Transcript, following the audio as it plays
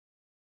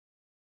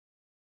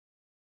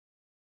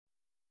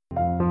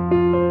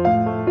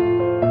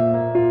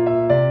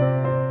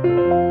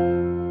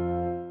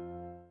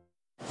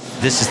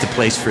This is the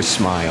place for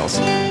smiles.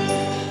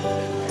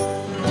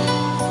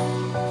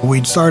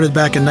 We started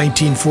back in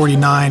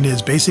 1949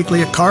 as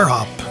basically a car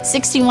hop.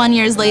 61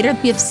 years later,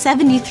 we have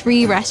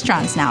 73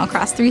 restaurants now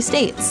across 3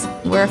 states.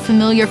 We're a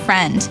familiar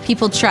friend.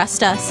 People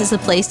trust us as a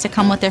place to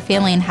come with their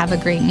family and have a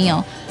great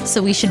meal.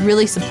 So we should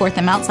really support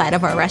them outside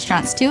of our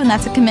restaurants too, and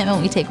that's a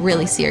commitment we take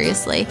really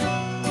seriously.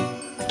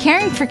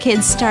 Caring for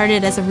kids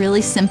started as a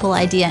really simple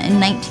idea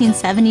in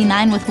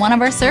 1979 with one of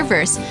our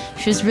servers.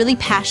 She was really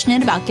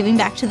passionate about giving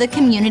back to the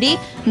community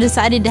and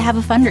decided to have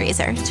a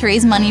fundraiser to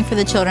raise money for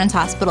the Children's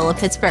Hospital of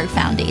Pittsburgh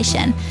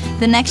Foundation.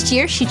 The next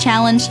year, she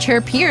challenged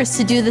her peers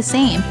to do the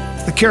same.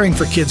 The Caring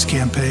for Kids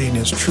campaign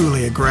is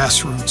truly a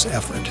grassroots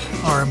effort.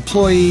 Our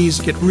employees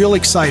get real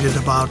excited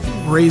about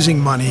raising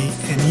money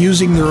and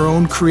using their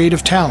own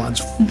creative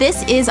talents.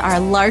 This is our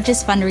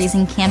largest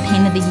fundraising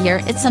campaign of the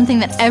year. It's something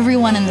that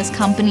everyone in this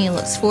company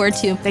looks forward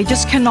to. They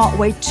just cannot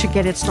wait to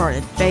get it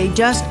started. They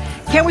just,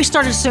 can't we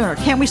start it sooner?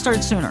 Can't we start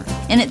it sooner?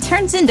 And it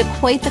turns into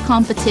quite the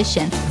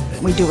competition.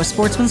 We do a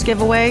sportsman's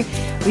giveaway,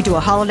 we do a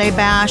holiday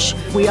bash,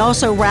 we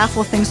also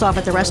raffle things off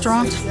at the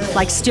restaurant,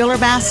 like Steeler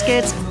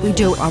baskets, we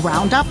do a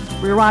roundup,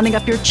 we're rounding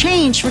up your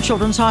change for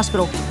Children's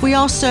Hospital. We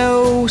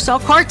also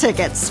sell car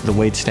tickets. The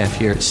wait staff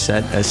here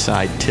set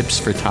aside Tips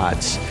for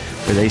Tots,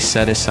 where they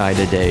set aside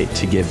a day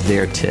to give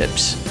their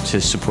tips to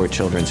support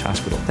Children's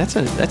Hospital. That's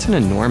an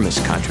enormous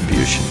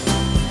contribution.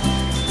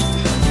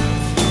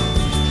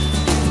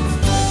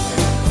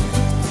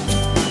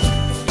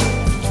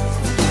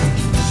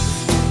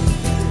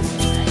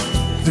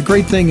 The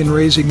great thing in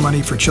raising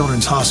money for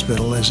Children's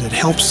Hospital is it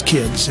helps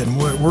kids, and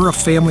we're a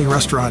family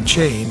restaurant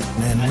chain,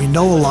 and we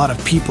know a lot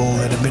of people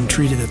that have been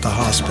treated at the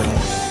hospital.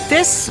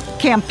 This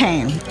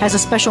campaign has a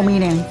special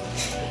meaning,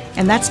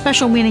 and that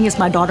special meaning is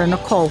my daughter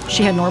Nicole.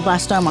 She had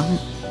neuroblastoma,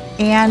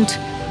 and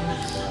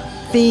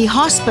the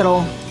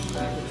hospital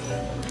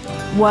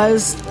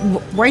was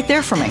right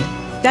there for me.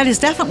 That is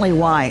definitely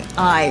why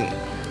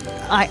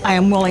I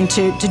am willing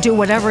to do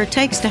whatever it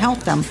takes to help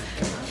them.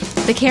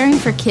 The Caring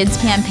for Kids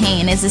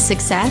campaign is a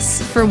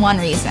success for one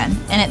reason,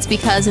 and it's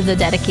because of the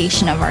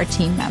dedication of our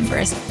team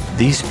members.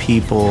 These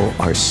people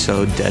are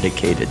so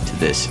dedicated to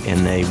this,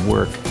 and they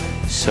work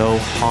so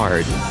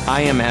hard.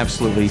 I am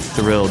absolutely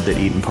thrilled that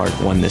Eaton Park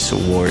won this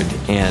award,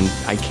 and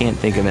I can't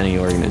think of any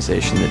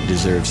organization that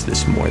deserves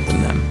this more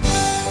than them.